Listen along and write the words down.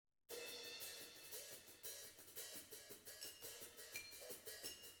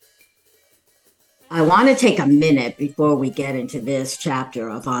I want to take a minute before we get into this chapter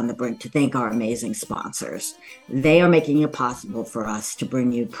of On the Brink to thank our amazing sponsors. They are making it possible for us to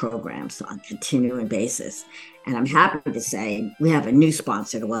bring you programs on a continuing basis. And I'm happy to say we have a new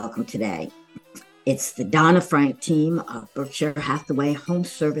sponsor to welcome today. It's the Donna Frank team of Berkshire Hathaway Home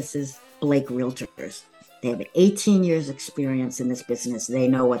Services Blake Realtors. They have 18 years experience in this business. They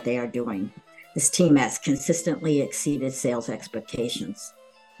know what they are doing. This team has consistently exceeded sales expectations.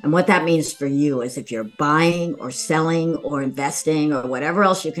 And what that means for you is if you're buying or selling or investing or whatever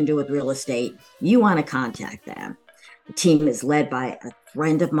else you can do with real estate, you want to contact them. The team is led by a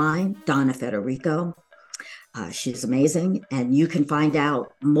friend of mine, Donna Federico. She's amazing. And you can find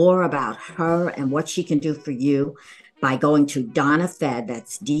out more about her and what she can do for you by going to Donna Fed,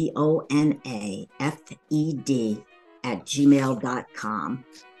 that's DONAFED, at gmail.com.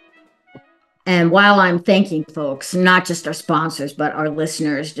 And while I'm thanking folks, not just our sponsors, but our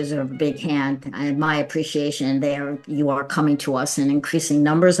listeners deserve a big hand and my appreciation. You are coming to us in increasing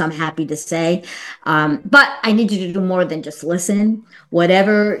numbers, I'm happy to say. But I need you to do more than just listen.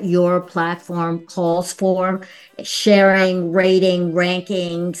 Whatever your platform calls for, sharing, rating,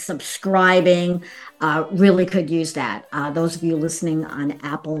 ranking, subscribing, really could use that. Those of you listening on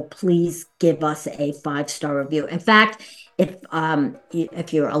Apple, please give us a 5-star review. In fact,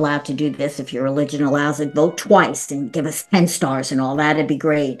 if you're allowed to do this, if your religion allows it, vote twice and give us 10 stars and all that. It'd be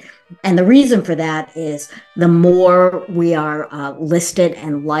great. And the reason for that is the more we are listed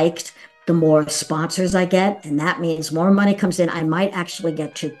and liked, the more sponsors I get. And that means more money comes in. I might actually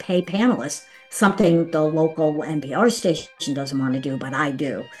get to pay panelists, something the local NPR station doesn't want to do, but I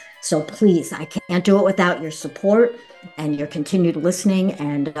do. So please, I can't do it without your support and your continued listening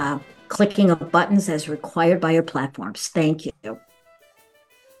and clicking of buttons as required by your platforms. Thank you.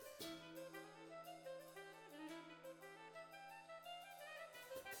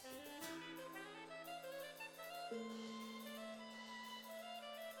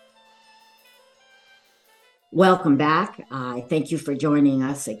 Welcome back. Thank you for joining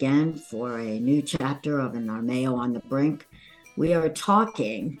us again for a new chapter of An Armeo on the Brink. We are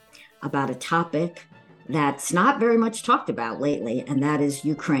talking about a topic that's not very much talked about lately, and that is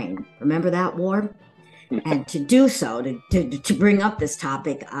Ukraine. Remember that war? And to do so, to bring up this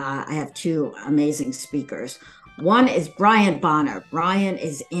topic, I have two amazing speakers. One is Brian Bonner. Brian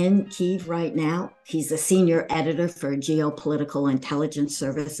is in Kyiv right now. He's the senior editor for Geopolitical Intelligence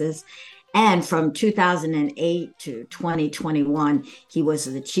Services. And from 2008 to 2021, he was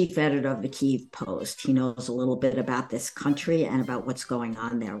the chief editor of the Kyiv Post. He knows a little bit about this country and about what's going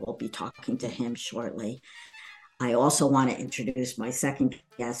on there. We'll be talking to him shortly. I also want to introduce my second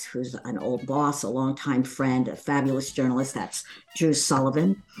guest, who's an old boss, a longtime friend, a fabulous journalist. That's Drew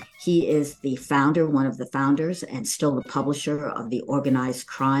Sullivan. He is the founder, one of the founders, and still the publisher of the Organized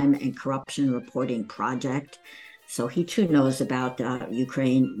Crime and Corruption Reporting Project. So he too knows about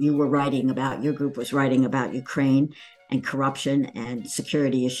Ukraine. Your group was writing about Ukraine and corruption and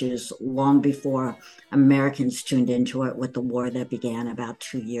security issues long before Americans tuned into it with the war that began about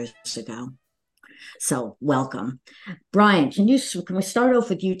 2 years ago. So welcome. Brian, can we start off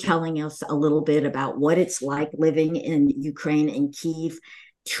with you telling us a little bit about what it's like living in Ukraine and Kyiv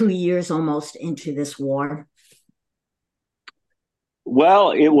 2 years almost into this war?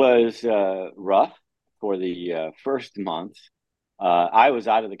 Well, it was rough for the first month. I was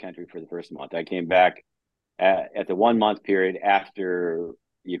out of the country for the first month. I came back at the 1 month period after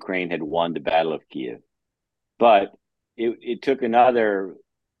Ukraine had won the Battle of Kyiv. But it took another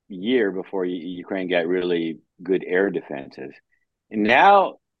year before Ukraine got really good air defenses. And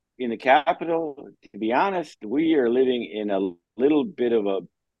now in the capital, to be honest, we are living in a little bit of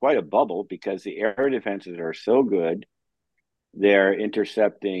quite a bubble because the air defenses are so good. They're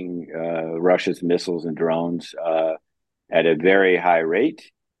intercepting Russia's missiles and drones at a very high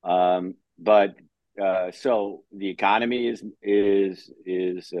rate. So the economy is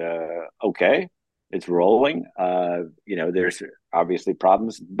okay. It's rolling. There's obviously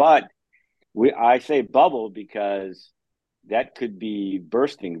problems, but I say bubble because that could be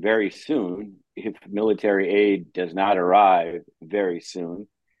bursting very soon if military aid does not arrive very soon.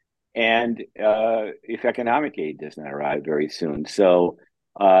 And if economic aid does not arrive very soon. So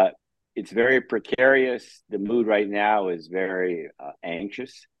it's very precarious. The mood right now is very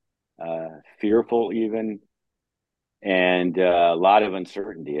anxious, fearful even, and a lot of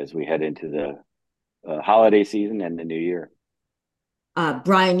uncertainty as we head into the holiday season and the new year.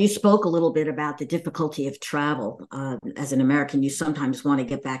 Brian, you spoke a little bit about the difficulty of travel. As an American, you sometimes want to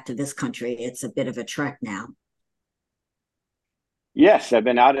get back to this country. It's a bit of a trek now. Yes, I've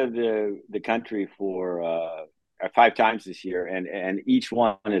been out of the country for 5 times this year, and each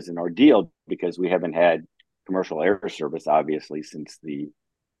one is an ordeal because we haven't had commercial air service, obviously, since the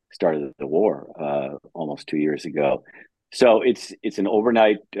start of the war, almost 2 years ago. So it's an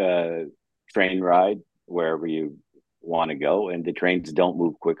overnight train ride wherever you want to go, and the trains don't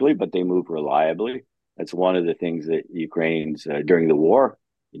move quickly, but they move reliably. That's one of the things that Ukraine's during the war.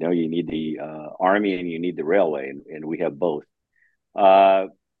 You need the army and you need the railway, and we have both. Uh,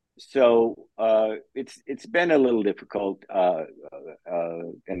 so it's been a little difficult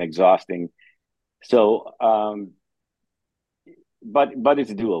and exhausting. So, but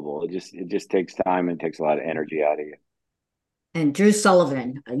it's doable. It just takes time and takes a lot of energy out of you. And Drew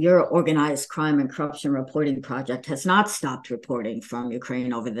Sullivan, your organized crime and corruption reporting project has not stopped reporting from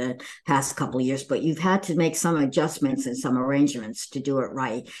Ukraine over the past couple of years, but you've had to make some adjustments and some arrangements to do it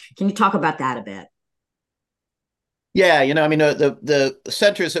right. Can you talk about that a bit? Yeah, I mean, the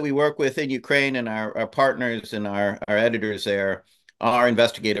centers that we work with in Ukraine and our partners and our editors there are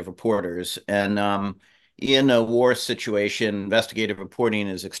investigative reporters. And in a war situation, investigative reporting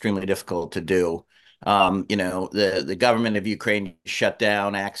is extremely difficult to do. The government of Ukraine shut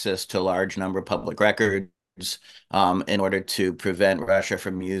down access to a large number of public records in order to prevent Russia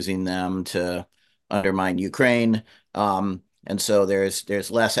from using them to undermine Ukraine. And so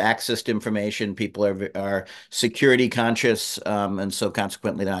there's less access to information. People are security conscious, and so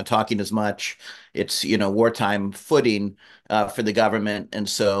consequently they're not talking as much. It's wartime footing for the government, and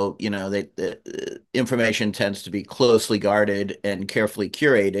so the information tends to be closely guarded and carefully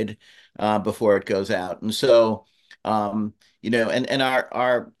curated before it goes out. And so and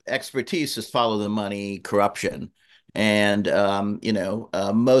our expertise is follow the money corruption. And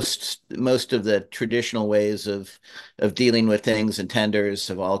most of the traditional ways of dealing with things and tenders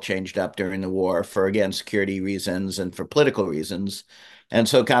have all changed up during the war for, again, security reasons and for political reasons. And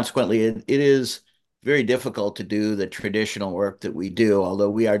so consequently, it is very difficult to do the traditional work that we do, although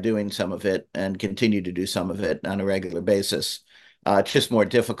we are doing some of it and continue to do some of it on a regular basis. It's just more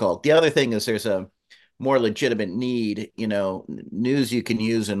difficult. The other thing is there's a more legitimate need. News you can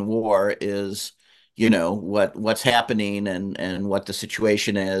use in war is what's happening and what the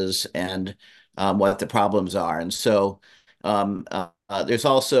situation is and what the problems are. And so there's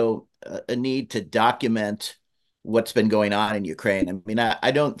also a need to document what's been going on in Ukraine. I mean,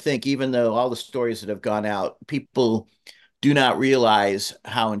 I don't think, even though all the stories that have gone out, people do not realize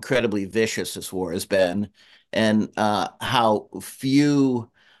how incredibly vicious this war has been and how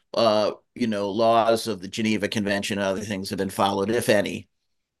few laws of the Geneva Convention and other things have been followed, if any.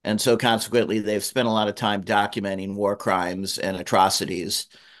 And so consequently, they've spent a lot of time documenting war crimes and atrocities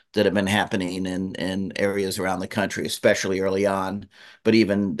that have been happening in areas around the country, especially early on, but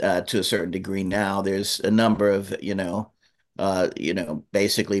even to a certain degree now. There's a number of,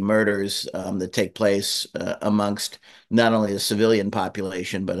 basically murders that take place amongst not only the civilian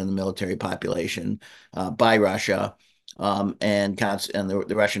population, but in the military population by Russia and the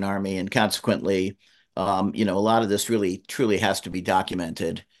Russian army. And consequently, a lot of this really truly has to be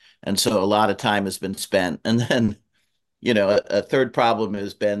documented. And so a lot of time has been spent. And then, a third problem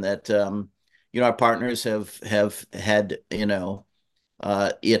has been that, our partners have had,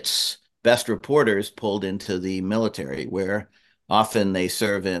 its best reporters pulled into the military, where often they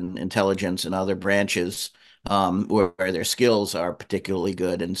serve in intelligence and other branches where their skills are particularly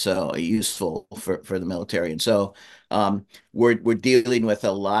good and so useful for the military. And so we're dealing with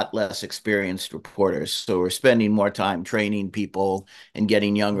a lot less experienced reporters. So we're spending more time training people and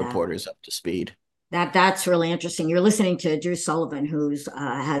getting young Yeah. reporters up to speed. That's really interesting. You're listening to Drew Sullivan, who's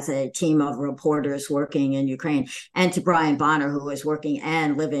has a team of reporters working in Ukraine, and to Brian Bonner, who is working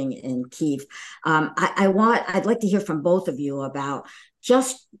and living in Kiev. I'd like to hear from both of you about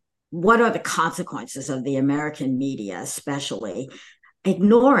just what are the consequences of the American media, especially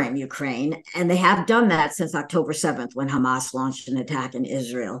ignoring Ukraine. And they have done that since October 7th when Hamas launched an attack in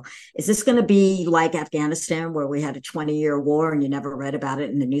Israel. Is this going to be like Afghanistan, where we had a 20-year war and you never read about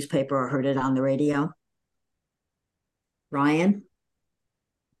it in the newspaper or heard it on the radio? Ryan?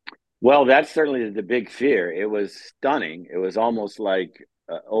 Well, that's certainly the big fear. It was stunning. It was almost like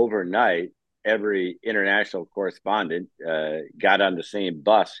overnight, every international correspondent got on the same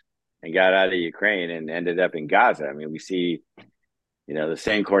bus and got out of Ukraine and ended up in Gaza. I mean, we see, the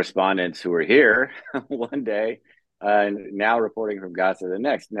same correspondents who were here one day and now reporting from Gaza the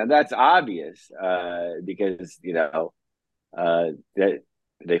next. Now, that's obvious because, that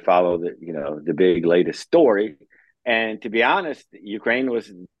they follow the big latest story. And to be honest,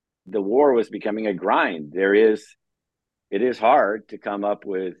 the war was becoming a grind. It is hard to come up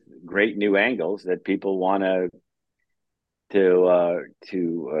with great new angles that people want to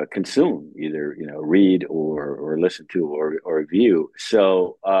to consume, either read or listen to or view.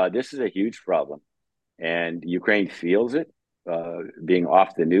 So this is a huge problem, and Ukraine feels it, being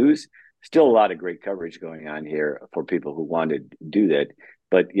off the news. Still a lot of great coverage going on here for people who want to do that.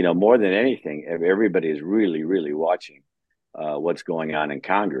 But more than anything, everybody is really watching what's going on in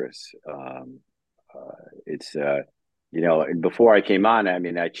Congress. It's before I came on, I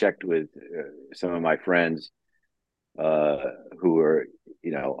mean, I checked with some of my friends uh, who are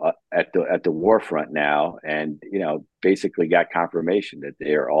at the war front now, and basically got confirmation that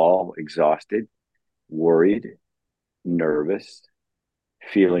they are all exhausted, worried, nervous,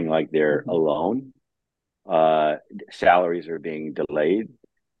 feeling like they're alone. Uh, Salaries are being delayed.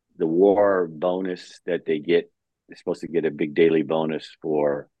 The war bonus that they get, they're supposed to get a big daily bonus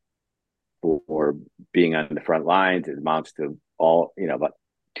for being on the front lines. It amounts to about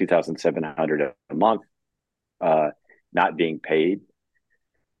 2,700 a month, uh, not being paid.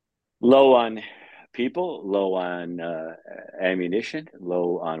 Low on people, low on ammunition,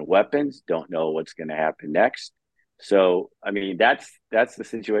 low on weapons. Don't know what's going to happen next. So, I mean, that's the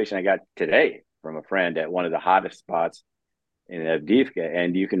situation I got today from a friend at one of the hottest spots in Avdiivka,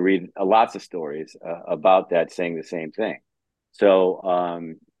 and you can read lots of stories about that saying the same thing. So,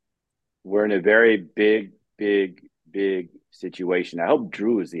 we're in a very big situation. I hope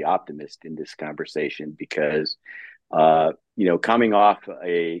Drew is the optimist in this conversation because, coming off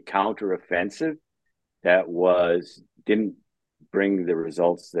a counteroffensive that didn't bring the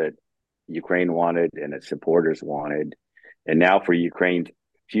results that Ukraine wanted and its supporters wanted, and now for Ukraine's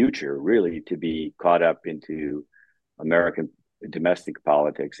future really to be caught up into American domestic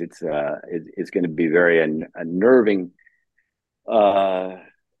politics, it's going to be very unnerving uh,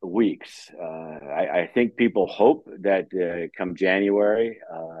 weeks. I think people hope that come January,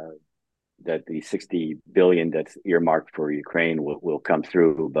 that the 60 billion that's earmarked for Ukraine will come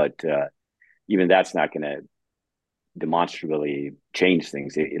through, but even that's not going to demonstrably change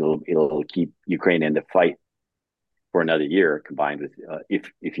things. It'll keep Ukraine in the fight for another year, combined with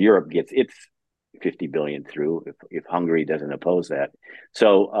if Europe gets its 50 billion through, if Hungary doesn't oppose that.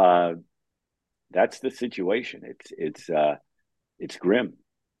 So that's the situation. It's grim.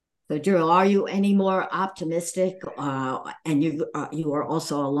 So, Drew, are you any more optimistic? And you are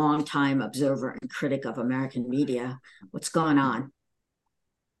also a longtime observer and critic of American media. What's going on?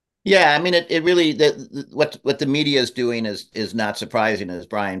 Yeah, I mean, it really what the media is doing is not surprising, as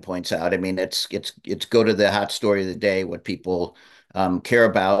Brian points out. I mean, it's go to the hot story of the day, what people care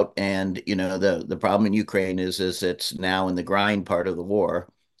about, and the problem in Ukraine is it's now in the grind part of the war,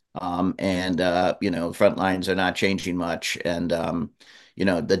 and front lines are not changing much, and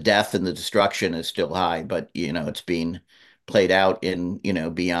the death and the destruction is still high, but it's being played out in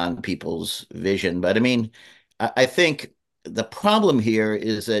beyond people's vision. But I mean, I think the problem here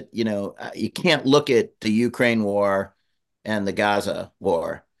is that you can't look at the Ukraine war and the Gaza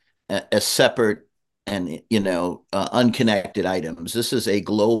war as separate and unconnected items. This is a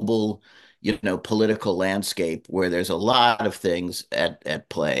global political landscape where there's a lot of things at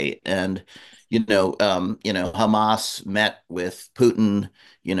play, and Hamas met with Putin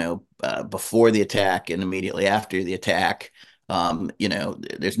before the attack and immediately after the attack.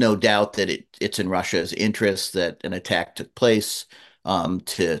 There's no doubt that it's in Russia's interest that an attack took place,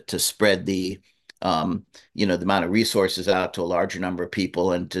 to spread the amount of resources out to a larger number of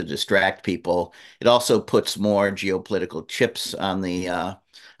people and to distract people. It also puts more geopolitical chips on the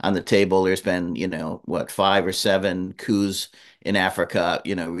table. There's been, what, 5 or 7 coups in Africa,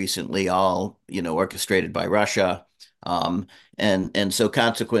 recently, all orchestrated by Russia, and so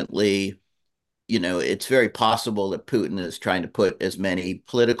consequently, it's very possible that Putin is trying to put as many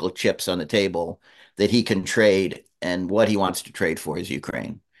political chips on the table that he can trade, and what he wants to trade for is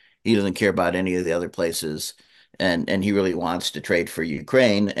Ukraine. He doesn't care about any of the other places, and he really wants to trade for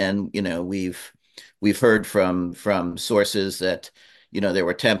Ukraine. And we've heard from sources that there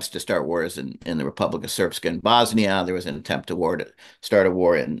were attempts to start wars in the Republic of Srpska and Bosnia. There was an attempt to start a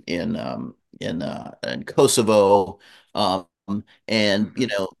war in Kosovo. And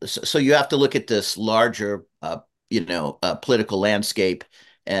so you have to look at this larger political landscape,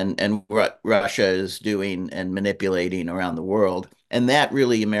 and what Russia is doing and manipulating around the world, and that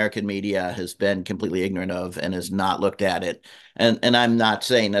really American media has been completely ignorant of and has not looked at it. And I'm not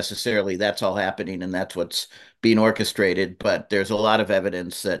saying necessarily that's all happening and that's what's being orchestrated, but there's a lot of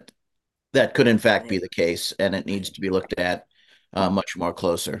evidence that could in fact be the case, and it needs to be looked at much more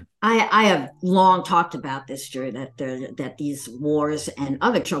closer. I have long talked about this, Drew, that these wars and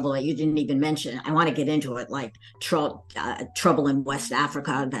other trouble that you didn't even mention, I want to get into it, like trouble in West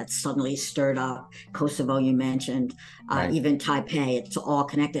Africa that suddenly stirred up, Kosovo you mentioned, Right. even Taipei, it's all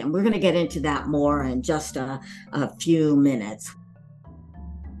connected. And we're going to get into that more in just a few minutes.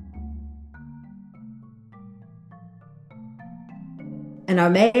 And our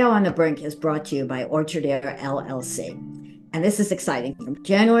Mayo on the Brink is brought to you by Orchard Air LLC. And this is exciting. From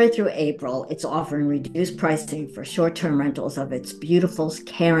January through April, it's offering reduced pricing for short-term rentals of its beautiful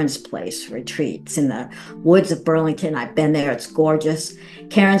Karen's Place retreat. It's in the woods of Burlington. I've been there. It's gorgeous.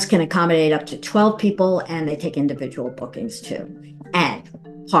 Karen's can accommodate up to 12 people, and they take individual bookings too. And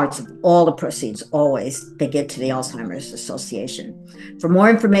parts of all the proceeds always they give to the Alzheimer's Association. For more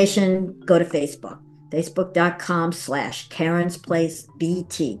information, go to Facebook. Facebook.com/Karen's Place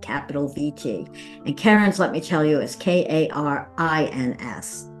BT, capital VT. And Karen's, let me tell you, is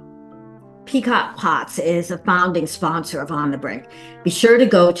Karins. Peacock Pots is a founding sponsor of On the Brink. Be sure to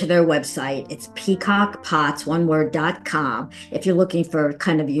go to their website. It's peacockpots.com if you're looking for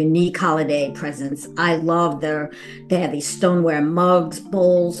kind of unique holiday presents. I love they have these stoneware mugs,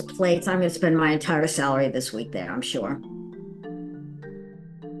 bowls, plates. I'm going to spend my entire salary this week there, I'm sure.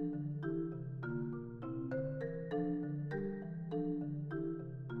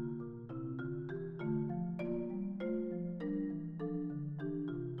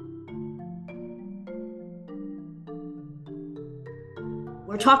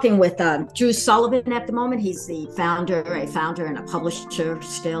 We're talking with Drew Sullivan at the moment. He's a founder and a publisher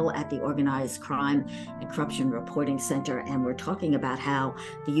still at the Organized Crime and Corruption Reporting Center. And we're talking about how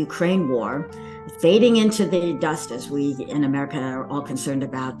the Ukraine war is fading into the dust as we in America are all concerned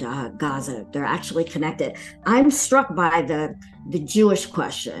about Gaza. They're actually connected. I'm struck by the Jewish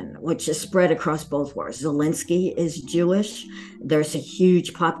question, which is spread across both wars. Zelensky is Jewish. There's a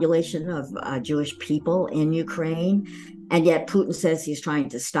huge population of Jewish people in Ukraine. And yet Putin says he's trying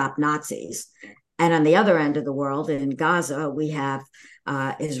to stop Nazis. And on the other end of the world, in Gaza, we have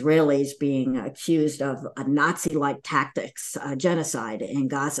Israelis being accused of Nazi-like tactics, genocide in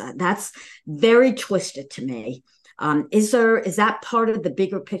Gaza. That's very twisted to me. Is that part of the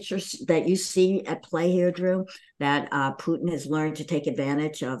bigger picture that you see at play here, Drew, that Putin has learned to take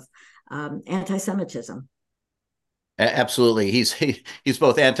advantage of anti-Semitism? Absolutely. He's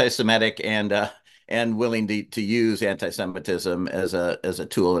both anti-Semitic and willing to use anti-Semitism as a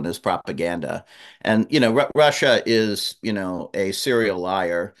tool in his propaganda. And Russia is a serial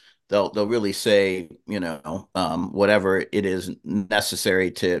liar. They'll really say whatever it is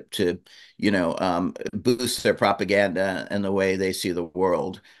necessary to boost their propaganda and the way they see the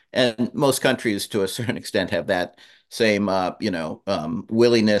world. And most countries, to a certain extent, have that same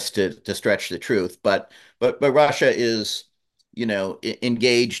willingness to stretch the truth. But Russia is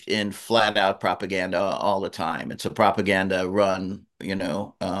engaged in flat out propaganda all the time. It's a propaganda run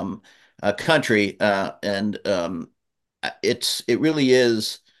a country, and it really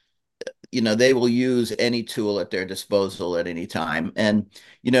is. They will use any tool at their disposal at any time. And,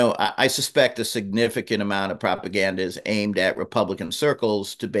 I suspect a significant amount of propaganda is aimed at Republican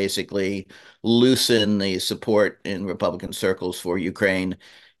circles to basically loosen the support in Republican circles for Ukraine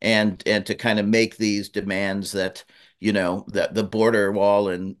and to kind of make these demands that, that the border wall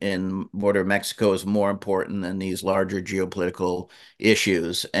in border Mexico is more important than these larger geopolitical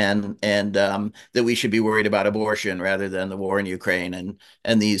issues, and that we should be worried about abortion rather than the war in Ukraine,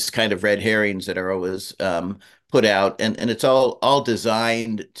 and these kind of red herrings that are always put out, and it's all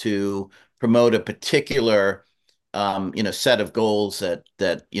designed to promote a particular set of goals that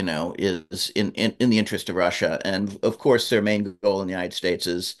is in the interest of Russia. And of course, their main goal in the United States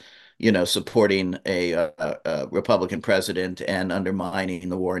is supporting a Republican president and undermining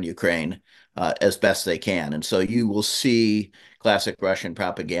the war in Ukraine as best they can. And so you will see classic Russian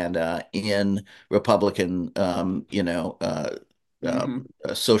propaganda in Republican,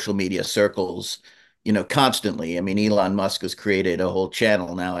 social media circles, constantly. I mean, Elon Musk has created a whole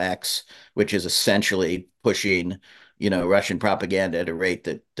channel now, X, which is essentially pushing, Russian propaganda at a rate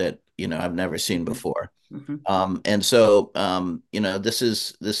that I've never seen before. Mm-hmm. And so, this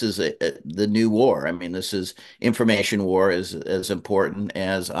is the new war. I mean, this is information war is as important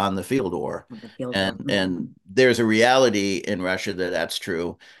as on the field war. And there's a reality in Russia that's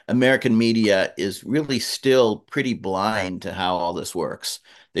true. American media is really still pretty blind to how all this works.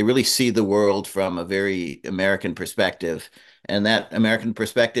 They really see the world from a very American perspective, and that American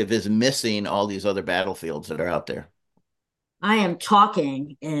perspective is missing all these other battlefields that are out there. I am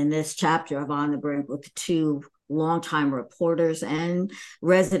talking in this chapter of On the Brink with two longtime reporters and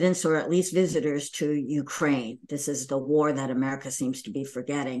residents, or at least visitors, to Ukraine. This is the war that America seems to be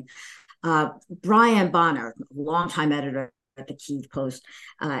forgetting. Brian Bonner, longtime editor at the Kyiv Post,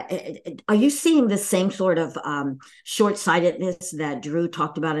 are you seeing the same sort of short-sightedness that Drew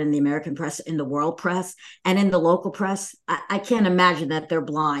talked about in the American press, in the world press, and in the local press? I can't imagine that they're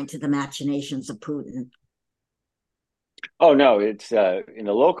blind to the machinations of Putin. Oh no, it's in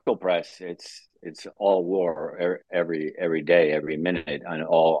the local press. It's all war every day, every minute on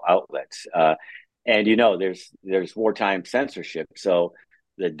all outlets. And there's wartime censorship. So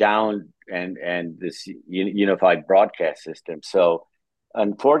the down and this unified broadcast system. So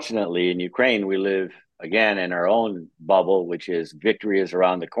unfortunately, in Ukraine, we live again in our own bubble, which is victory is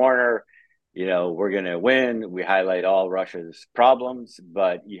around the corner. We're going to win. We highlight all Russia's problems,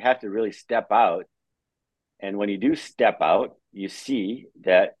 but you have to really step out. And when you do step out, you see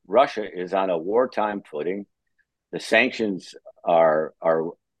that Russia is on a wartime footing. The sanctions are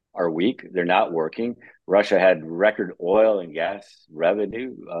weak. They're not working. Russia had record oil and gas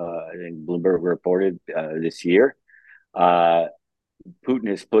revenue. I think Bloomberg reported this year. Putin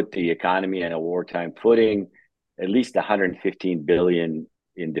has put the economy on a wartime footing. At least 115 billion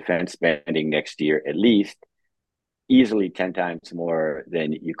in defense spending next year, at least, easily 10 times more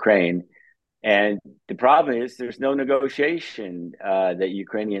than Ukraine. And the problem is there's no negotiation that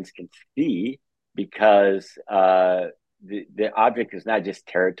Ukrainians can see because the object is not just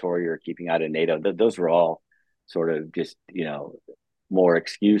territory or keeping out of NATO. Those are all sort of just, more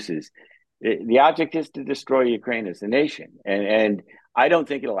excuses. The object is to destroy Ukraine as a nation. And I don't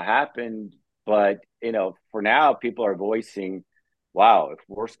think it'll happen. But, for now, people are voicing, wow, if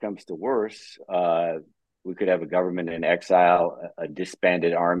worse comes to worse, we could have a government in exile, a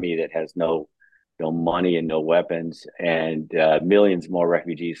disbanded army that has no money and no weapons, and millions more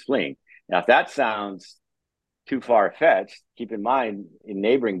refugees fleeing. Now, if that sounds too far-fetched, keep in mind, in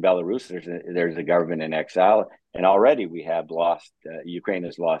neighboring Belarus, there's a government in exile, and already we have lost, Ukraine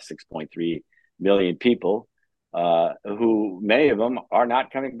has lost 6.3 million people, who many of them are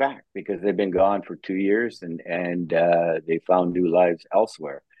not coming back because they've been gone for 2 years and they found new lives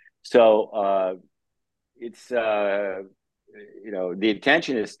elsewhere. So it's the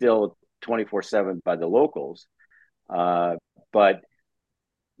attention is still 24/7 by the locals, but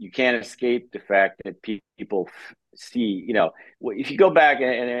you can't escape the fact that people see. If you go back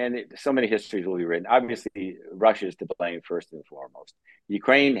and so many histories will be written. Obviously, Russia is to blame first and foremost.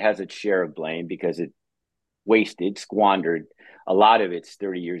 Ukraine has its share of blame because it squandered a lot of its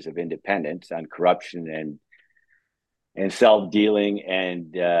 30 years of independence on corruption and self-dealing,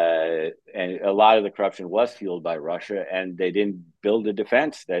 and a lot of the corruption was fueled by Russia, and they didn't build a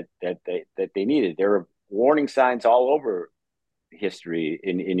defense that they needed. There were warning signs all over history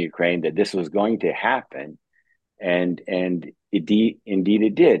in Ukraine that this was going to happen, and indeed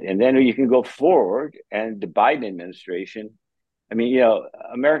it did. And then you can go forward, and the Biden administration. I mean,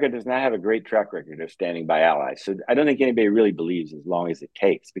 America does not have a great track record of standing by allies. So I don't think anybody really believes as long as it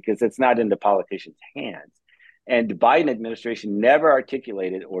takes, because it's not in the politicians' hands. And the Biden administration never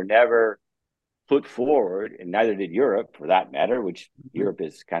articulated or never put forward, and neither did Europe, for that matter, which Europe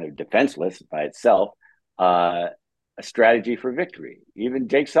is kind of defenseless by itself, a strategy for victory. Even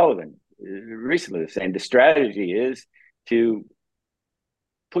Jake Sullivan recently was saying the strategy is to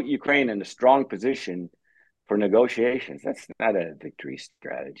put Ukraine in a strong position for negotiations. That's not a victory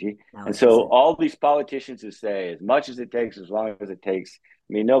strategy. No, and so all these politicians who say as much as it takes, as long as it takes,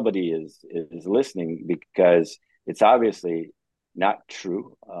 I mean, nobody is listening, because it's obviously not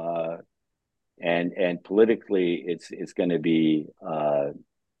true. And politically, it's going to be a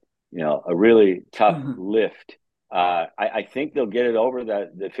really tough lift. I think they'll get it over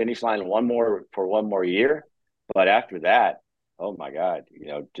the finish line one more year, but after that, oh my God,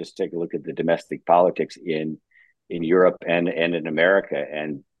 just take a look at the domestic politics in Europe and in America,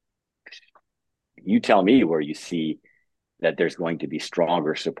 and you tell me where you see that there's going to be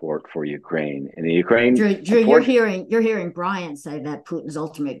stronger support for Ukraine. And the Ukraine, Drew, you're hearing Brian say that Putin's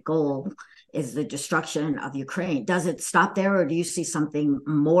ultimate goal is the destruction of Ukraine. Does it stop there, or do you see something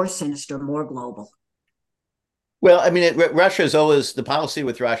more sinister, more global? Well, I mean, the policy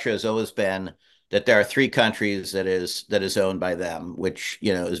with Russia has always been that there are three countries that is owned by them, which,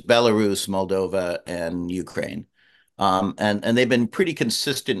 is Belarus, Moldova, and Ukraine. And they've been pretty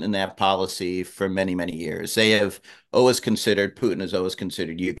consistent in that policy for many, many years. Putin has always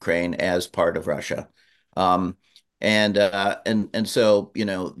considered Ukraine as part of Russia. And so,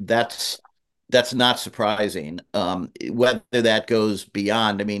 that's not surprising. Whether that goes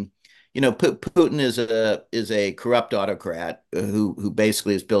beyond, I mean, Putin is a corrupt autocrat who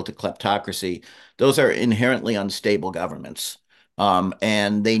basically has built a kleptocracy. Those are inherently unstable governments.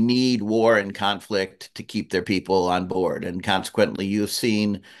 And they need war and conflict to keep their people on board. And consequently, you've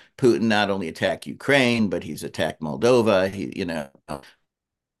seen Putin not only attack Ukraine, but he's attacked Moldova.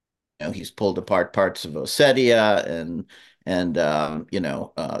 He's pulled apart parts of Ossetia and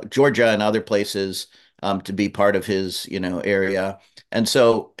Georgia and other places to be part of his area. And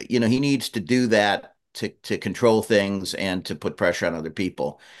so he needs to do that to control things and to put pressure on other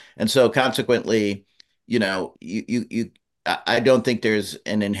people. And so consequently, I don't think there's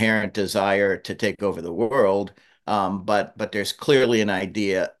an inherent desire to take over the world. But there's clearly an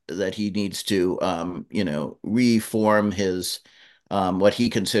idea that he needs to reform his what he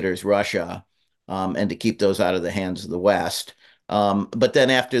considers Russia, and to keep those out of the hands of the West. But then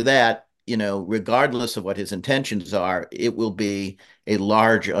after that, regardless of what his intentions are, it will be a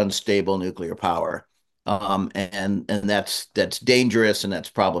large, unstable nuclear power. And that's dangerous and that's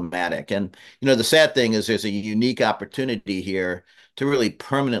problematic. And the sad thing is there's a unique opportunity here to really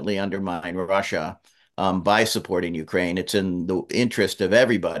permanently undermine Russia by supporting Ukraine. It's in the interest of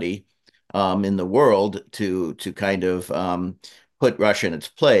everybody in the world to kind of put Russia in its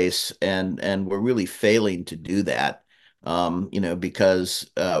place, and we're really failing to do that, because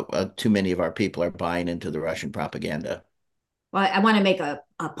too many of our people are buying into the Russian propaganda. Well, I want to make a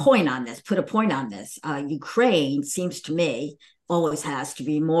point on this, put a point on this. Ukraine seems to me always has to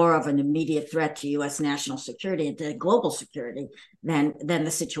be more of an immediate threat to U.S. national security and to global security than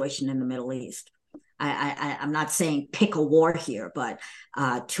the situation in the Middle East. I'm not saying pick a war here, but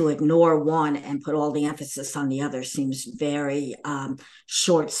to ignore one and put all the emphasis on the other seems very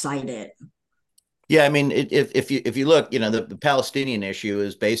short-sighted. Yeah, I mean, if you look, the Palestinian issue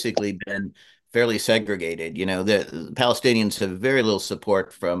has basically been fairly segregated. The Palestinians have very little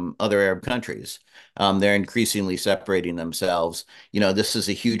support from other Arab countries. They're increasingly separating themselves. This is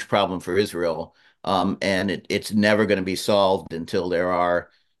a huge problem for Israel, and it's never going to be solved until there are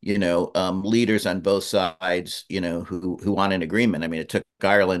leaders on both sides, who want an agreement. I mean, it took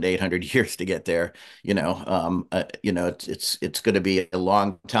Ireland 800 years to get there. It's going to be a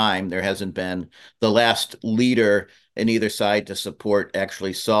long time. There hasn't been the last leader in either side to support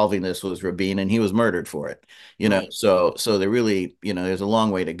actually solving this was Rabin, and he was murdered for it. Right. So there really, there's a long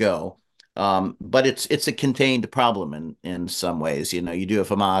way to go. But it's a contained problem in some ways. You do have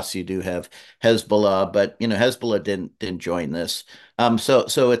Hamas, you do have Hezbollah, but Hezbollah didn't join this.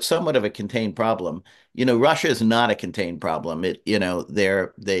 So it's somewhat of a contained problem. Russia is not a contained problem.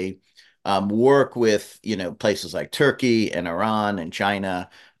 They work with places like Turkey and Iran and China.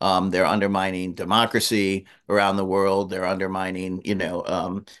 They're undermining democracy around the world. They're undermining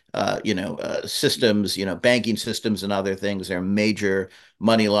systems, banking systems and other things. They're major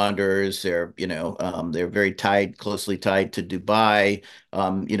money launderers. They're very closely tied to Dubai.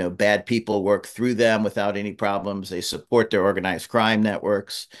 Bad people work through them without any problems. They support their organized crime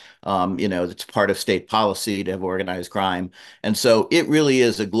networks. It's part of state policy to have organized crime. And so it really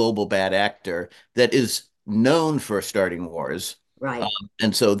is a global bad actor that is known for starting wars. Um, Right.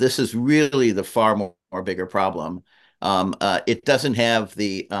 and so this is really the far more bigger problem. It doesn't have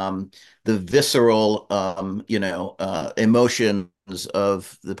the visceral, emotions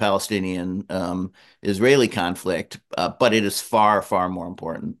of the Palestinian Israeli conflict, but it is far, far more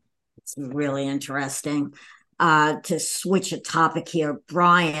important. It's really interesting. To switch a topic here,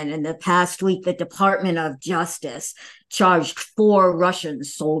 Brian, in the past week, the Department of Justice charged 4 Russian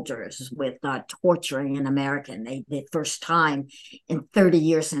soldiers with torturing an American. The first time in 30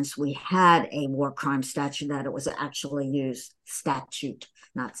 years since we had a war crime statute that it was actually used. Statute,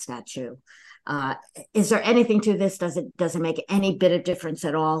 not statue. Uh, is there anything to this? Does it make any bit of difference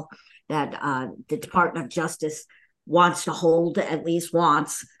at all that the Department of Justice wants to hold, at least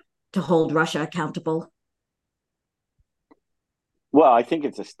wants to hold Russia accountable? Well, I think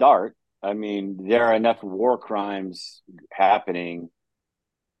it's a start. I mean, there are enough war crimes happening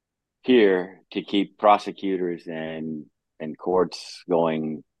here to keep prosecutors and courts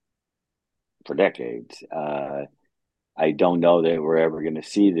going for decades. I don't know that we're ever going to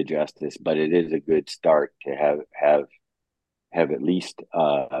see the justice, but it is a good start to have at least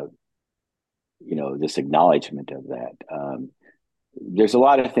this acknowledgement of that. There's a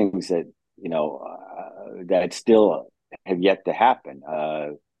lot of things that that still have yet to happen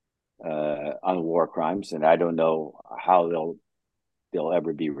on war crimes, and I don't know how they'll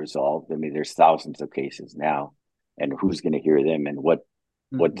ever be resolved. I mean, there's thousands of cases now, and who's going to hear them, and what's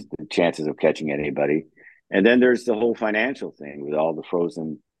the chances of catching anybody? And then there's the whole financial thing with all the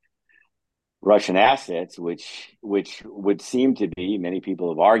frozen Russian assets, which would seem to be, many people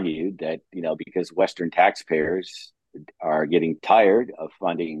have argued that, because Western taxpayers are getting tired of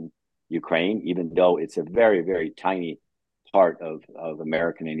funding Ukraine, even though it's a very, very tiny part of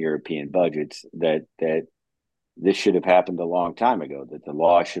American and European budgets, that this should have happened a long time ago, that the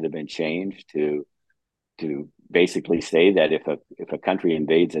law should have been changed to basically say that if a country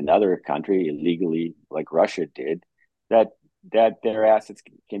invades another country illegally, like Russia did, that their assets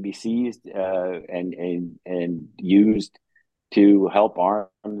can be seized and used to help arm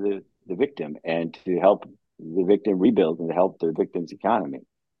the victim and to help the victim rebuild and to help the victim's economy.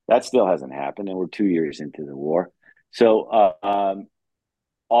 That still hasn't happened, and we're 2 years into the war. So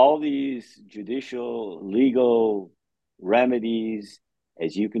all these judicial, legal remedies,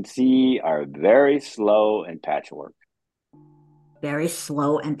 as you can see, are very slow and patchwork. Very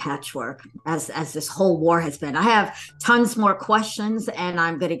slow and patchwork, as this whole war has been. I have tons more questions, and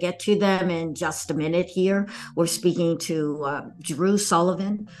I'm going to get to them in just a minute here. We're speaking to Drew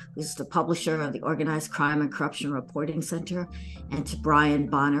Sullivan, who's the publisher of the Organized Crime and Corruption Reporting Center, and to Brian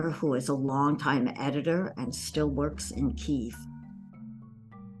Bonner, who is a longtime editor and still works in Kyiv.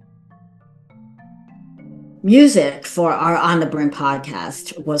 Music for our On the Brink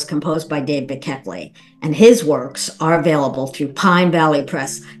podcast was composed by David Keckley, and his works are available through Pine Valley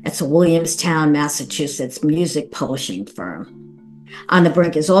Press. It's a Williamstown, Massachusetts music publishing firm. On the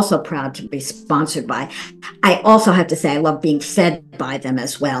Brink is also proud to be sponsored by, I also have to say, I love being fed by them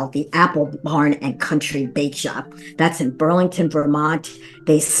as well, the Apple Barn and Country Bake Shop. That's in Burlington, Vermont.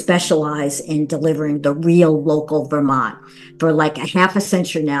 They specialize in delivering the real local Vermont. For like a half a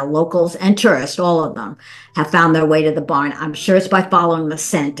century now, locals and tourists, all of them, have found their way to the barn. I'm sure it's by following the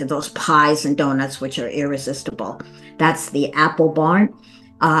scent of those pies and donuts, which are irresistible. That's the Apple Barn.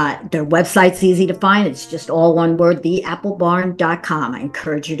 Their website's easy to find. It's just all one word, theapplebarn.com. I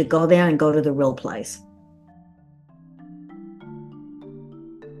encourage you to go there and go to the real place.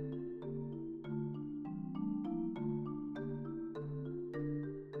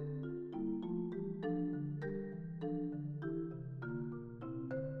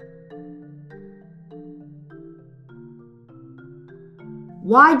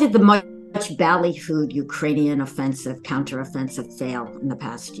 Why did the much ballyhooed Ukrainian counteroffensive fail in the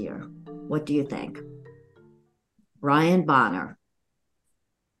past year? What do you think? Brian Bonner.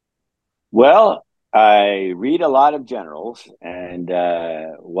 Well, I read a lot of generals and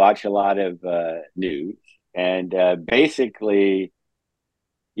watch a lot of news. And basically,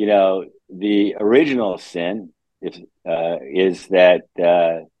 the original sin is that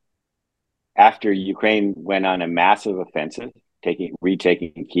after Ukraine went on a massive offensive,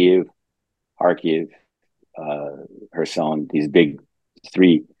 retaking Kyiv, Kharkiv, Kherson, these big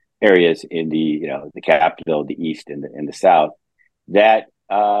three areas in the capital, the east, and the south, that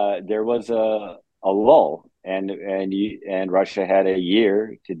there was a lull, and Russia had a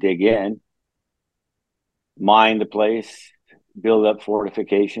year to dig in, mine the place, build up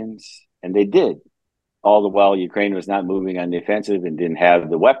fortifications, and they did. All the while, Ukraine was not moving on the offensive and didn't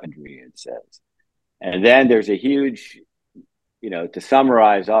have the weaponry, it says. And then there's a huge, to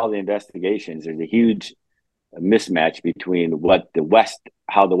summarize all the investigations, there's a huge mismatch between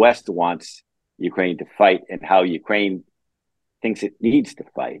how the West wants Ukraine to fight and how Ukraine thinks it needs to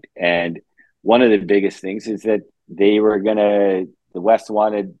fight. And one of the biggest things is that the West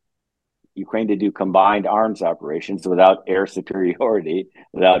wanted Ukraine to do combined arms operations without air superiority,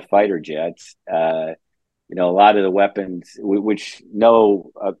 without fighter jets. A lot of the weapons, which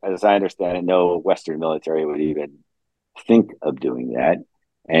as I understand it, no Western military would even think of doing that.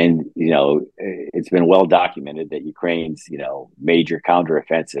 And, it's been well documented that Ukraine's, major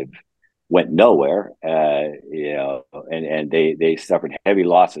counteroffensive went nowhere, and they suffered heavy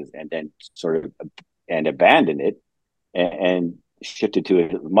losses and then and abandoned it and shifted to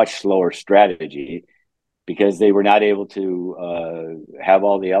a much slower strategy because they were not able to have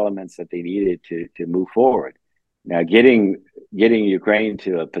all the elements that they needed to move forward. Now, getting Ukraine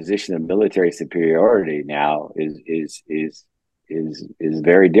to a position of military superiority now is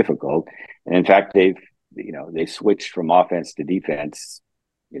very difficult. And in fact, they switched from offense to defense,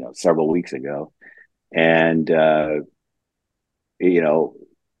 several weeks ago. And,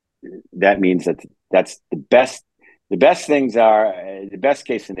 that means that's the best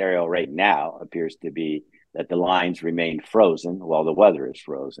case scenario right now appears to be that the lines remain frozen while the weather is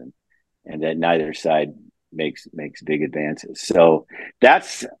frozen and that neither side makes big advances. So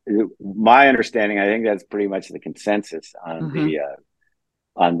that's my understanding. I think that's pretty much the consensus on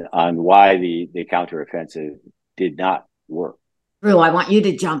on why the counteroffensive did not work. Drew, I want you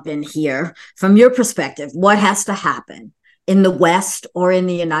to jump in here. From your perspective, what has to happen in the West or in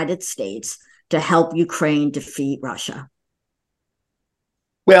the United States to help Ukraine defeat Russia?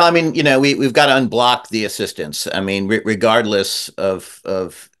 Well, I mean, we've got to unblock the assistance. I mean, regardless of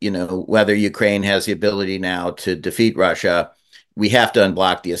whether Ukraine has the ability now to defeat Russia, we have to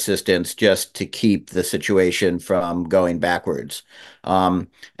unblock the assistance just to keep the situation from going backwards. Um,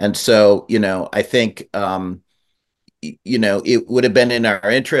 and so, I think it would have been in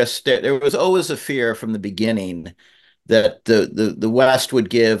our interest. There was always a fear from the beginning that the West would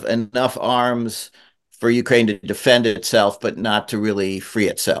give enough arms for Ukraine to defend itself, but not to really free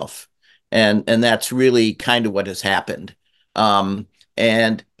itself. And that's really kind of what has happened. And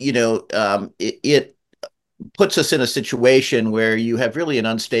it puts us in a situation where you have really an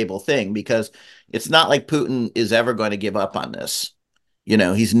unstable thing because it's not like Putin is ever going to give up on this.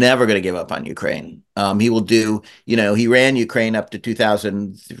 He's never going to give up on Ukraine. He will do, he ran Ukraine up to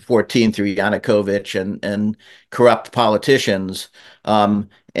 2014 through Yanukovych and corrupt politicians. And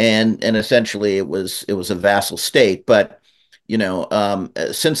essentially it was a vassal state. But,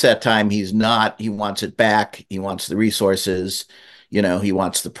 since that time, he wants it back. He wants the resources, he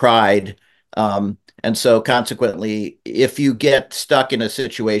wants the pride. And so consequently, if you get stuck in a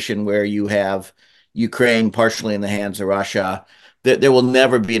situation where you have Ukraine partially in the hands of Russia, there will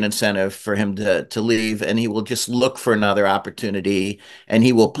never be an incentive for him to leave, and he will just look for another opportunity, and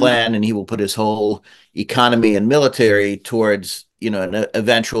he will plan and he will put his whole economy and military towards an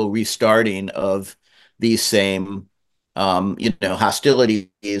eventual restarting of these same hostilities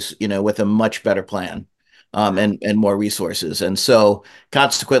with a much better plan, and more resources. And so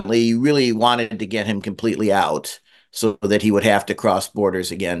consequently, you really wanted to get him completely out so that he would have to cross borders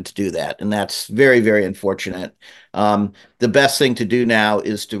again to do that. And that's very, very unfortunate. The best thing to do now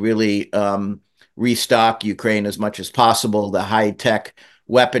is to really restock Ukraine as much as possible. The high-tech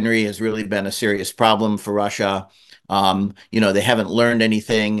weaponry has really been a serious problem for Russia. They haven't learned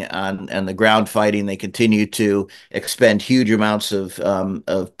anything on the ground fighting. They continue to expend huge amounts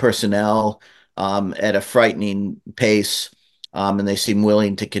of personnel at a frightening pace, and they seem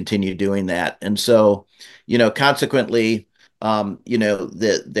willing to continue doing that. And so, consequently,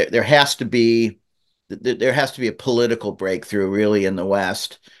 there has to be a political breakthrough really in the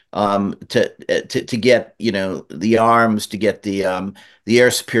West, to get the arms, to get the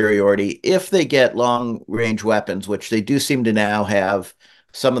air superiority. If they get long range weapons, which they do seem to now have,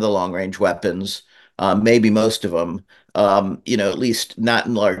 some of the long range weapons, maybe most of them, at least not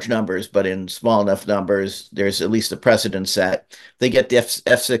in large numbers, but in small enough numbers, there's at least a precedent set. They get the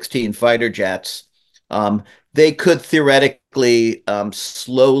F-16 fighter jets. They could theoretically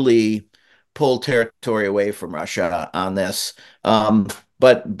slowly pull territory away from Russia on this.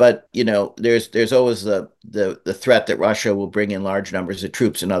 But there's always the threat that Russia will bring in large numbers of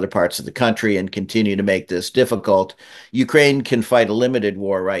troops in other parts of the country and continue to make this difficult. Ukraine can fight a limited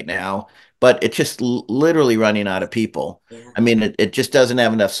war right now, but it's just literally running out of people. Yeah. I mean, it just doesn't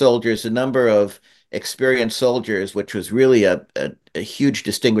have enough soldiers. The number of experienced soldiers, which was really a huge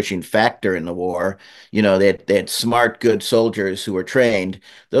distinguishing factor in the war. They had smart, good soldiers who were trained.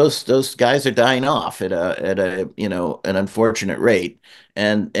 Those guys are dying off at a an unfortunate rate,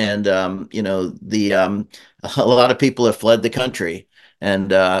 and a lot of people have fled the country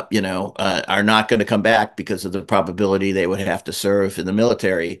and are not going to come back because of the probability they would have to serve in the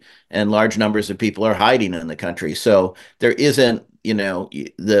military, and large numbers of people are hiding in the country. So there isn't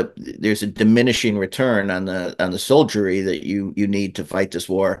there's a diminishing return on the soldiery that you need to fight this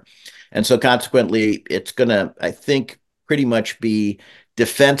war. And so consequently, it's going to, I think, pretty much be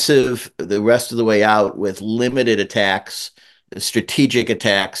defensive the rest of the way out with limited attacks, strategic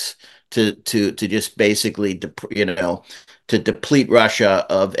attacks to just basically to deplete Russia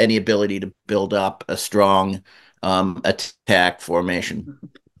of any ability to build up a strong attack formation.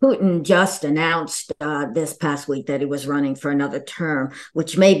 Putin just announced this past week that he was running for another term,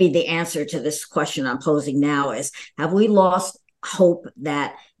 which may be the answer to this question I'm posing now is, have we lost hope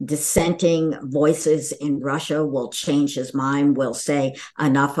that dissenting voices in Russia will change his mind, will say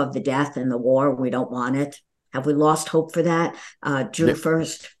enough of the death and the war, we don't want it? Have we lost hope for that? Drew,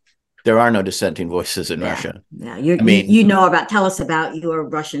 first. There are no dissenting voices in Russia. Yeah, tell us about your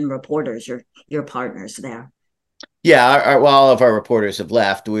Russian reporters, your partners there. Yeah, all of our reporters have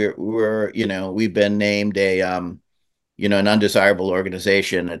left. We've been named an undesirable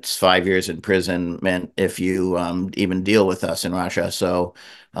organization. It's 5 years in prison meant if you even deal with us in Russia. So,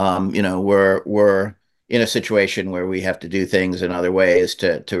 we're in a situation where we have to do things in other ways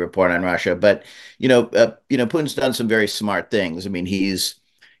to report on Russia. But Putin's done some very smart things. I mean, he's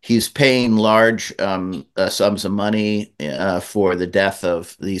paying large sums of money for the death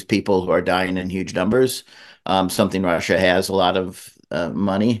of these people who are dying in huge numbers. Something Russia has a lot of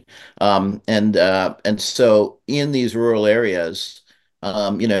money. And so in these rural areas,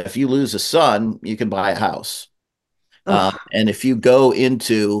 if you lose a son, you can buy a house. Oh, And if you go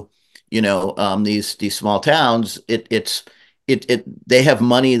into, these small towns, they have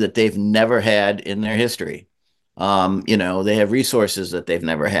money that they've never had in their history. They have resources that they've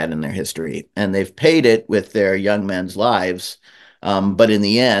never had in their history, and they've paid it with their young men's lives. But in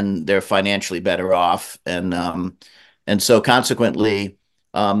the end, they're financially better off, and so consequently,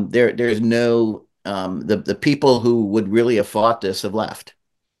 there's no the people who would really have fought this have left.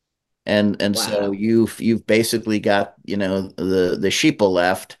 And so wow. you've basically got, the sheeple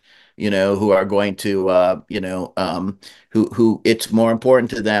left, who are going to who it's more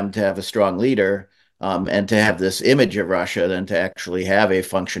important to them to have a strong leader, and to have this image of Russia than to actually have a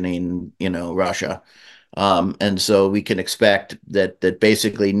functioning, Russia. And so we can expect that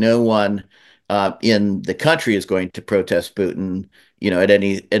basically no one in the country is going to protest Putin, at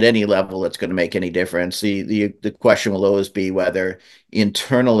any level that's going to make any difference. The question will always be whether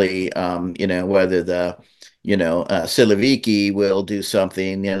internally, whether the Siloviki will do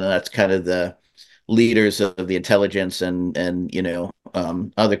something. That's kind of the leaders of the intelligence and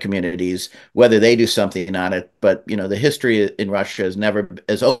other communities, whether they do something on it. But the history in Russia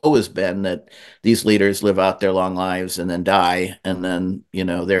has always been that these leaders live out their long lives and then die, and then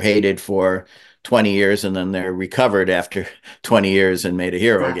they're hated for 20 years, and then they're recovered after 20 years and made a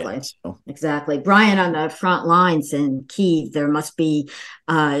hero again. Exactly. So. Exactly. Brian, on the front lines in Kyiv, there must be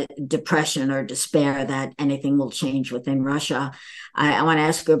depression or despair that anything will change within Russia. I want to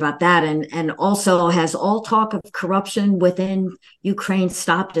ask you about that. And also, has all talk of corruption within Ukraine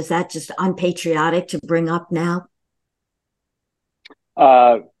stopped? Is that just unpatriotic to bring up now?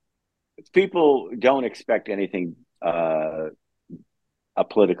 People don't expect anything, a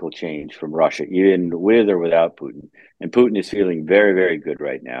political change from Russia, even with or without Putin. And Putin is feeling very, very good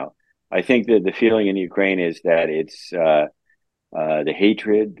right now. I think that the feeling in Ukraine is that it's the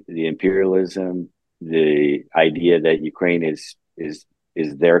hatred, the imperialism, the idea that Ukraine is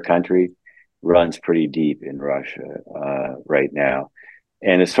their country runs pretty deep in Russia right now.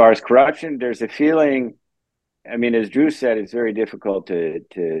 And as far as corruption, there's a feeling. I mean, as Drew said, it's very difficult to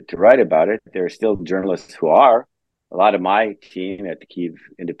write about it. There are still journalists who are. A lot of my team at the Kyiv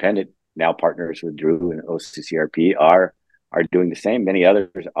Independent, now partners with Drew and OCCRP, are doing the same. Many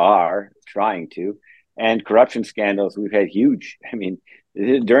others are trying to. And corruption scandals, we've had huge. I mean,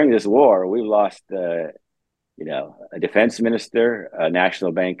 during this war, we've lost, a defense minister, a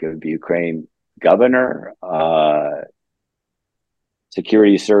National Bank of Ukraine governor,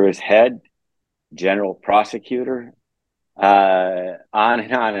 security service head, general prosecutor, on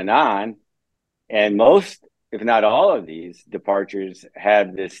and on and on. And most, if not all of these departures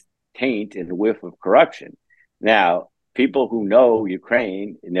have this taint and whiff of corruption. Now, people who know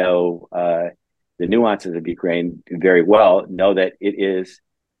Ukraine know the nuances of Ukraine very well, know that it is,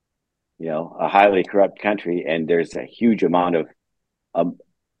 a highly corrupt country, and there's a huge amount of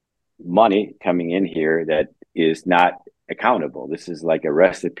money coming in here that is not accountable. This is like a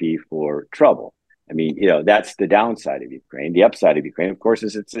recipe for trouble. I mean, that's the downside of Ukraine. The upside of Ukraine, of course,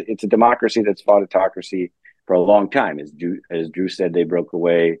 is it's a democracy that's fought autocracy for a long time. As Drew said, they broke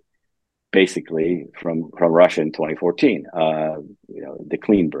away basically from Russia in 2014. The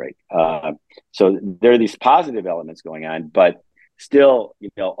clean break. So there are these positive elements going on, but still,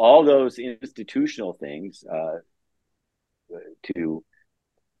 all those institutional things to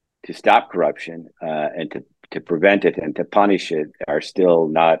stop corruption and to prevent it and to punish it are still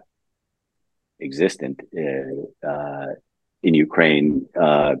not existent in Ukraine.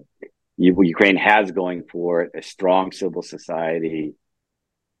 Ukraine has going for it a strong civil society,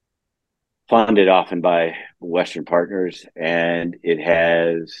 funded often by Western partners, and it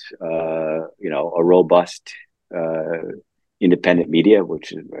has a robust independent media,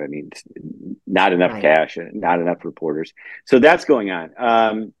 which is, I mean, not enough Right. cash, not enough reporters. So that's going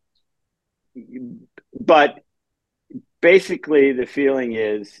on. But basically, the feeling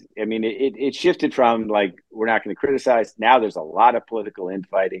is, I mean, it shifted from like, we're not going to criticize. Now there's a lot of political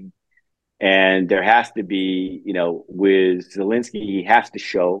infighting. And there has to be, with Zelensky, he has to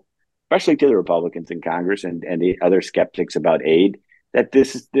show, especially to the Republicans in Congress and the other skeptics about aid, that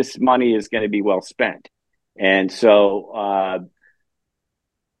this money is going to be well spent. And so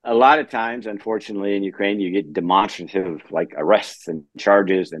a lot of times, unfortunately, in Ukraine, you get demonstrative like arrests and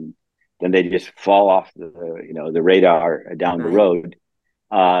charges, and then they just fall off the radar down the road.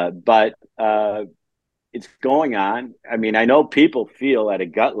 But it's going on. I mean, I know people feel at a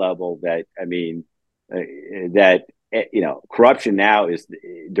gut level that, I mean, that, corruption now is,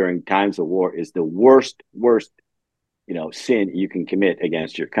 during times of war, is the worst sin you can commit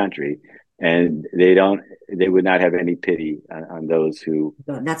against your country, and they would not have any pity on those who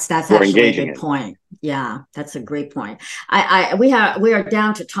That's were actually a engaging good it. point. Yeah, that's a great point. We are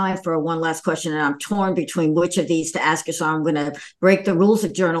down to time for one last question, and I'm torn between which of these to ask you. So I'm going to break the rules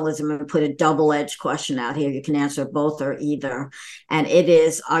of journalism and put a double-edged question out here. You can answer both or either. And it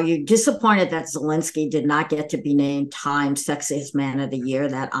is: are you disappointed that Zelensky did not get to be named Time's Sexiest Man of the Year?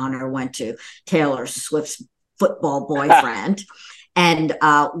 That honor went to Taylor Swift's football boyfriend. And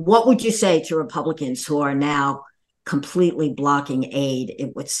what would you say to Republicans who are now completely blocking aid,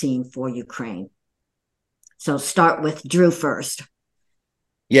 it would seem, for Ukraine? So start with Drew first.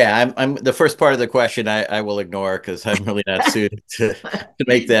 Yeah, I'm the first part of the question I will ignore because I'm really not suited to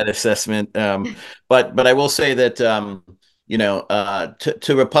make that assessment. But I will say that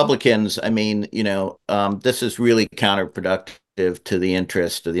to Republicans, I mean, this is really counterproductive to the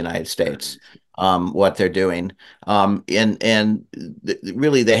interest of the United States, what they're doing.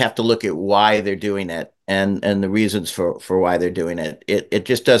 Really they have to look at why they're doing it and the reasons for why they're doing it. It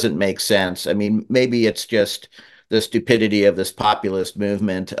just doesn't make sense. I mean, maybe it's just the stupidity of this populist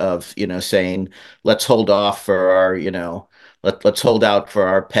movement of, saying, let's hold off for our, let's hold out for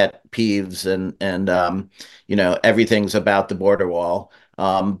our pet peeves and everything's about the border wall.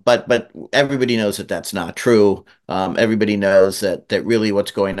 But everybody knows that that's not true. Everybody knows that really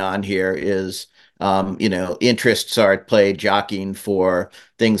what's going on here is, interests are at play, jockeying for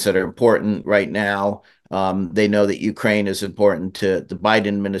things that are important right now. They know that Ukraine is important to the Biden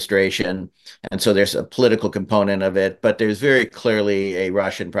administration. And so there's a political component of it, but there's very clearly a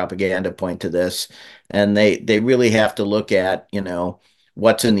Russian propaganda point to this. And they really have to look at,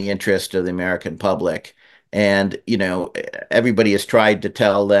 what's in the interest of the American public. And, everybody has tried to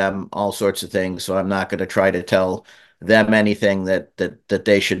tell them all sorts of things. So I'm not going to try to tell them anything that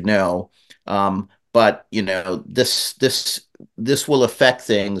they should know. But, this will affect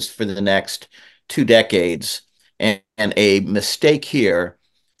things for the next 2 decades. And a mistake here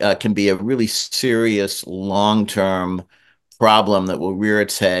can be a really serious long-term problem that will rear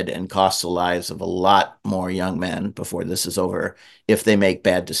its head and cost the lives of a lot more young men before this is over if they make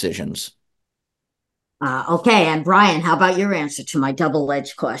bad decisions. Okay, and Brian, how about your answer to my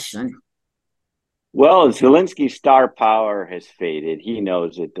double-edged question? Well, Zelensky's star power has faded. He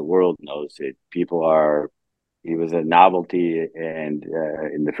knows it. The world knows it. He was a novelty, and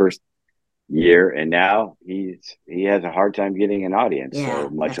in the first year, and now he has a hard time getting an audience. Yeah,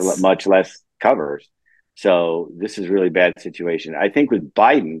 so much less covers. So this is a really bad situation. I think with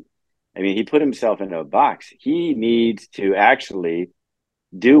Biden, I mean, he put himself into a box. He needs to actually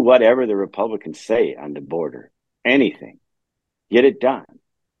do whatever the Republicans say on the border. Anything, get it done.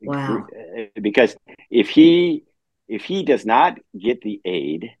 Wow. Because if he does not get the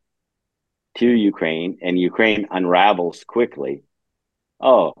aid to Ukraine and Ukraine unravels quickly,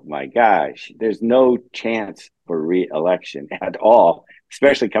 oh my gosh, there's no chance for re-election at all,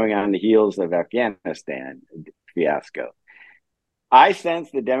 especially coming on the heels of Afghanistan fiasco. I sense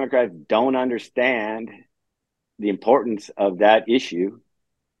the Democrats don't understand the importance of that issue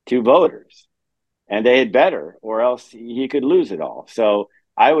to voters, and they had better, or else he could lose it all. So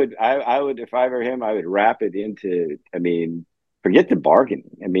I would, if I were him, I would wrap it into, I mean, forget the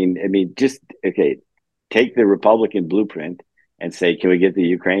bargaining. I mean, just, okay, take the Republican blueprint and say, can we get the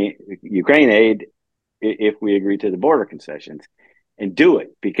Ukraine aid if we agree to the border concessions, and do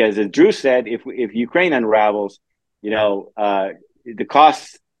it? Because as Drew said, if Ukraine unravels, the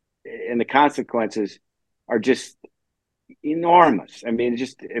costs and the consequences are just enormous. I mean,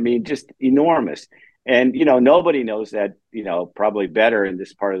 just enormous. And nobody knows that probably better in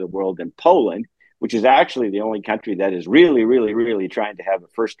this part of the world than Poland, which is actually the only country that is really, really, really trying to have a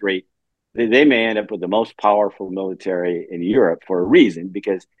first-rate. They may end up with the most powerful military in Europe for a reason,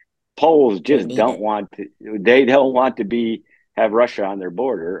 because Poles just don't want to. They don't want to have Russia on their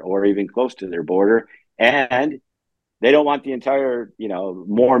border or even close to their border, and they don't want the entire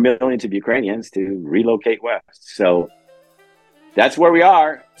more millions of Ukrainians to relocate west. So that's where we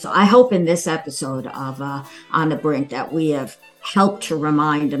are. So I hope in this episode of On the Brink that we have helped to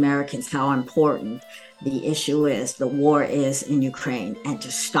remind Americans how important the issue is, the war is in Ukraine, and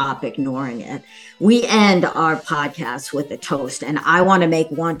to stop ignoring it. We end our podcast with a toast, and I want to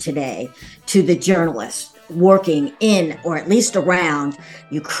make one today to the journalists working in, or at least around,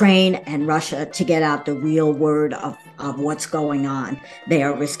 Ukraine and Russia to get out the real word of what's going on. They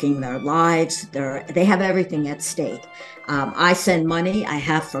are risking their lives. They have everything at stake. I send money, I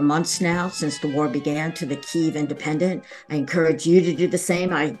have for months now since the war began, to the Kyiv Independent. I encourage you to do the same.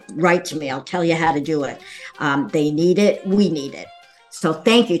 Write to me, I'll tell you how to do it. They need it, we need it. So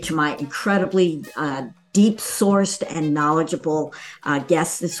thank you to my incredibly deep sourced and knowledgeable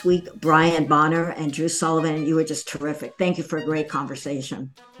guests this week, Brian Bonner and Drew Sullivan. You were just terrific. Thank you for a great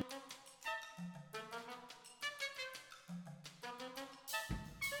conversation.